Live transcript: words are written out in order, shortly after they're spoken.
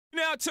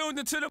now tuned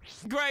into the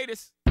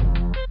greatest.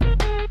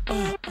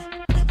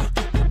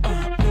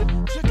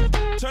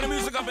 Turn the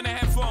music up in the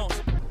headphones.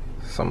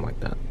 Something like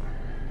that.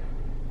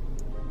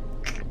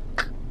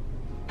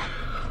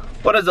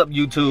 What is up,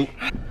 YouTube?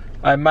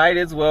 I might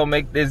as well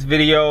make this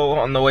video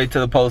on the way to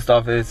the post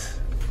office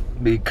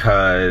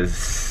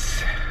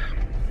because,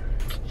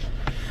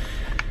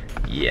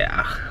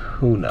 yeah,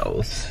 who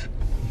knows?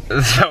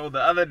 So the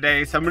other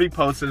day, somebody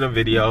posted a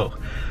video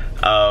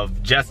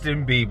of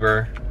Justin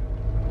Bieber.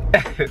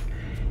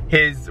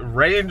 His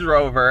Range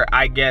Rover,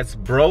 I guess,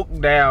 broke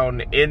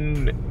down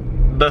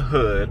in the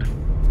hood,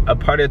 a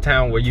part of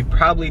town where you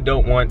probably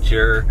don't want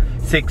your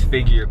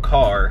six-figure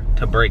car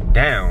to break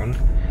down.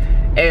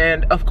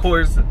 And of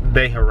course,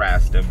 they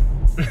harassed him.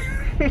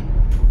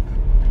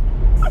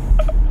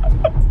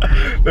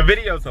 The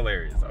video's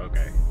hilarious,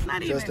 okay.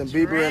 Justin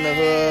Bieber in the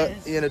hood,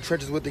 he in the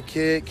trenches with the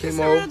kid,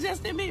 Chemo.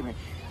 Justin Bieber.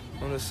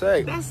 On the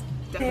sake.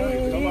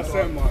 Hey,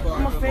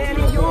 I'm a fan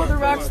and you're the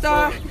rock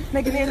star,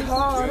 making it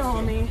hard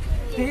on me.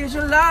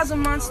 Visualize a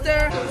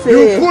monster.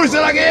 You push it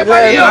like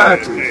everybody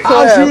else.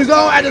 House shoes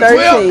on at the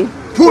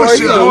 12.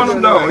 Push it. I want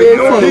them know.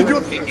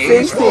 15,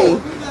 16,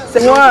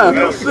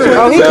 1.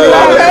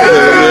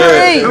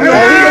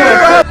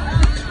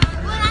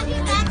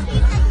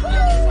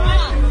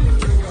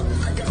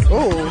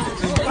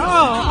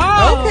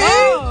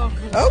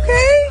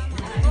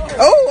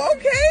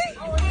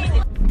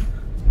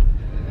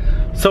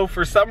 So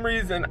for some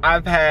reason, I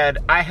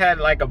had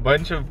like a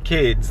bunch of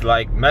kids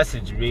like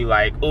message me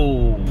like,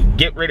 "Ooh,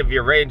 get rid of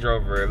your Range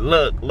Rover.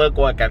 Look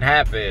what can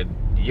happen.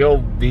 You'll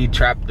be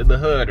trapped in the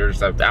hood or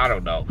something." I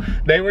don't know.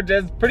 They were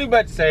just pretty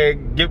much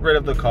saying, get rid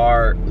of the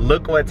car.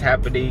 Look what's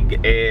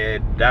happening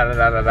and da da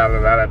da da da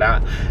da da da.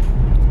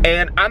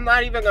 And I'm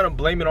not even gonna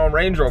blame it on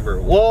Range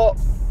Rover. Well,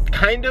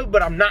 kind of,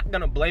 but I'm not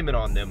gonna blame it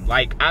on them.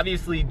 Like,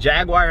 obviously,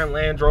 Jaguar and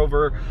Land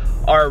Rover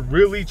are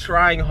really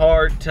trying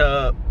hard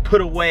to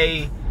put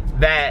away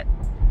that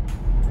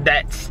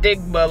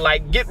stigma,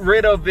 like get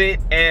rid of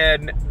it,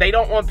 and they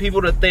don't want people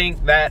to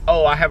think that,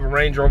 oh, I have a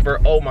Range Rover,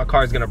 oh, my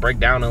car's gonna break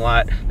down a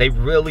lot. They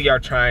really are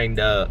trying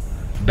to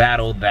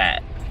battle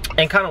that.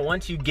 And kind of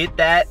once you get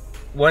that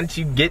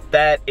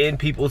in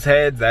people's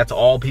heads, that's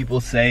all people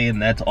say, and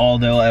that's all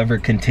they'll ever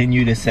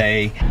continue to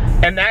say.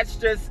 And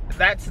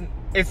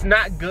it's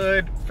not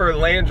good for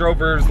Land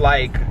Rover's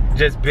like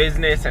just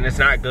business, and it's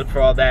not good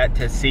for all that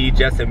to see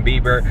Justin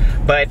Bieber.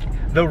 But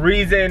the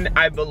reason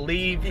I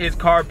believe his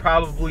car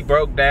probably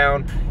broke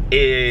down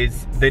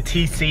is the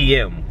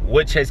TCM,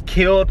 which has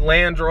killed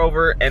Land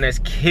Rover and has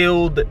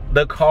killed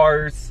the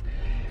cars.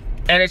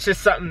 And it's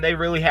just something they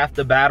really have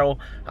to battle.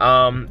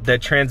 The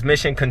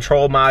transmission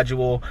control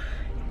module,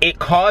 it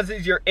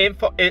causes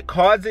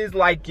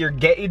like your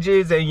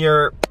gauges and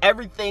your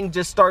everything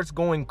just starts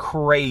going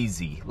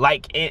crazy.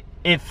 Like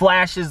it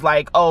flashes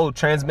like, oh,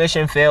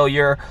 transmission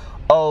failure,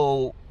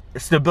 oh,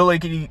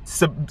 stability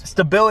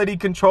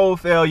control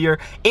failure.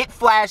 It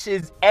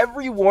flashes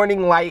every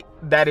warning light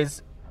that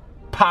is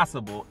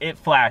possible. It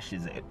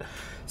flashes it.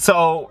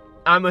 So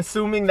I'm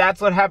assuming that's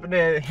what happened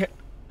to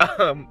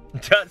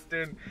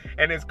Justin,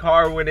 and his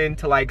car went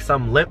into like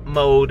some limp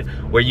mode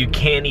where you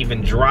can't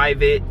even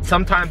drive it.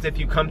 Sometimes if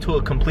you come to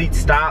a complete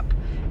stop,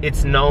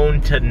 it's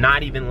known to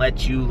not even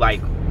let you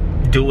like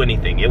do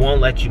anything. It won't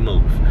let you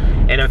move.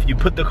 And if you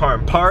put the car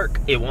in park,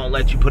 it won't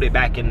let you put it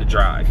back in the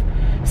drive.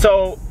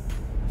 So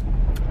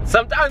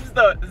sometimes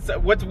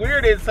what's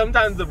weird is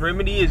sometimes the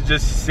remedy is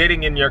just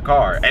sitting in your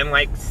car and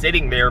like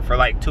sitting there for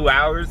like 2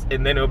 hours,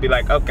 and then it'll be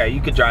like, okay, you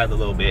could drive a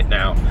little bit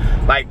now.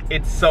 Like,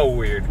 it's so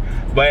weird.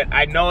 But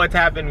I know it's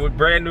happened with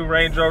brand new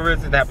Range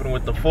Rovers. It's happened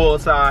with the full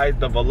size,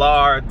 the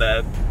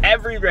Velar,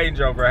 every Range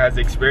Rover has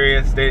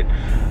experienced it.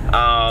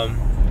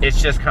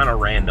 It's just kind of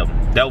random.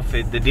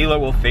 The dealer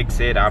will fix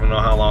it. I don't know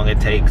how long it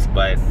takes,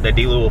 but the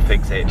dealer will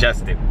fix it.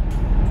 Justin.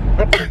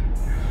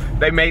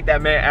 They made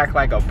that man act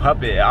like a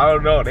puppet. I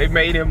don't know. They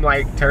made him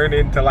like turn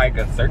into like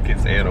a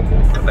circus animal.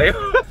 They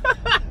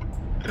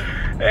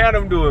had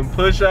him doing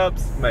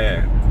push-ups.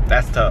 Man,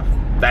 that's tough.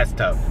 That's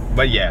tough.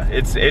 But yeah,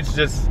 it's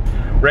just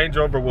Range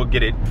Rover will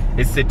get it.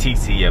 It's the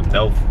TCM.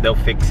 They'll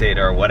fix it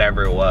or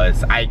whatever it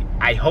was.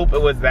 I hope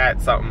it was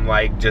something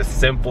like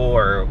just simple,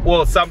 or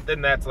well,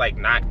 something that's like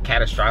not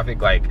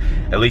catastrophic. Like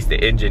at least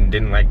the engine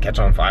didn't like catch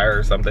on fire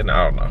or something.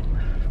 I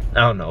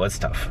don't know. It's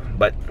tough.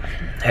 But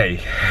hey.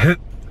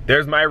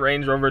 There's my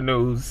Range Rover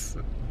news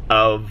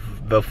of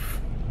the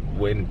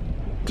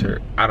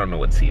winter. I don't know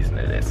what season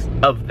it is.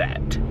 Of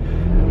that.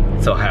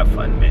 So have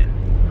fun, man.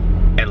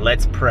 And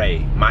let's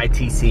pray my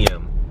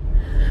TCM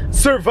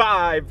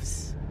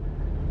survives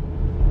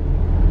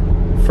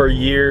for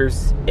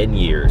years and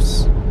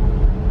years.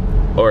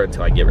 Or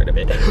until I get rid of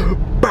it.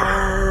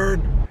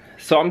 Burn!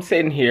 So I'm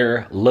sitting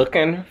here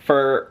looking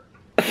for...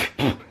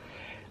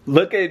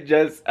 look at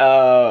just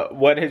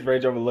what his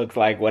Range Rover looks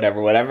like,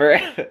 whatever.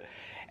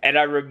 And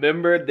I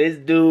remember this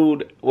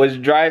dude was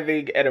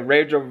driving and a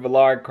Range Rover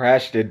Velar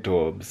crashed into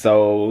him.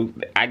 So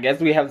I guess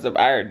we have some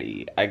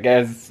irony. I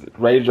guess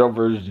Range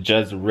Rovers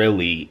just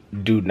really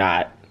do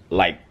not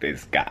like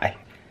this guy.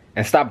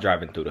 And stop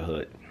driving through the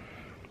hood.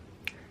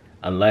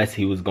 unless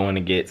he was going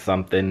to get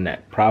something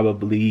that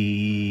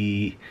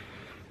probably